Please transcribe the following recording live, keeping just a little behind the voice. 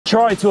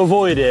try to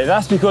avoid it.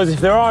 That's because if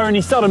there are any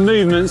sudden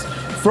movements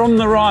from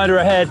the rider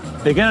ahead,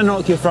 they're going to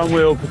knock your front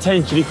wheel,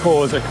 potentially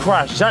cause a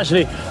crash. It's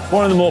actually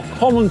one of the more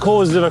common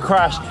causes of a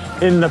crash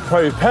in the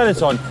pro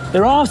peloton.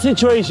 There are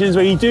situations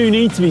where you do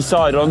need to be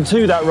side on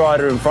to that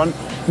rider in front,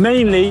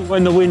 mainly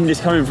when the wind is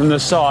coming from the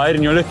side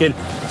and you're looking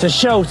to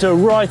shelter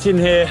right in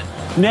here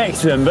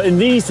next to them. But in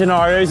these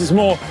scenarios, it's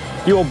more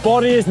your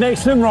body is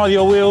next to them, rather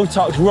your wheel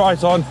tucked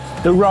right on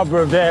the rubber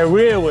of their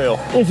rear wheel.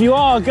 If you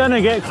are going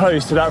to get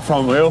close to that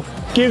front wheel,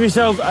 give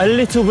yourself a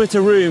little bit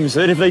of room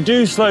so that if they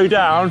do slow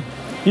down,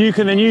 you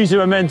can then use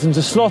your momentum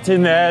to slot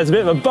in there as a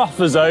bit of a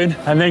buffer zone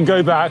and then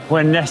go back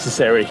when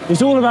necessary.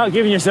 It's all about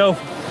giving yourself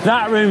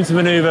that room to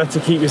maneuver to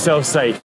keep yourself safe.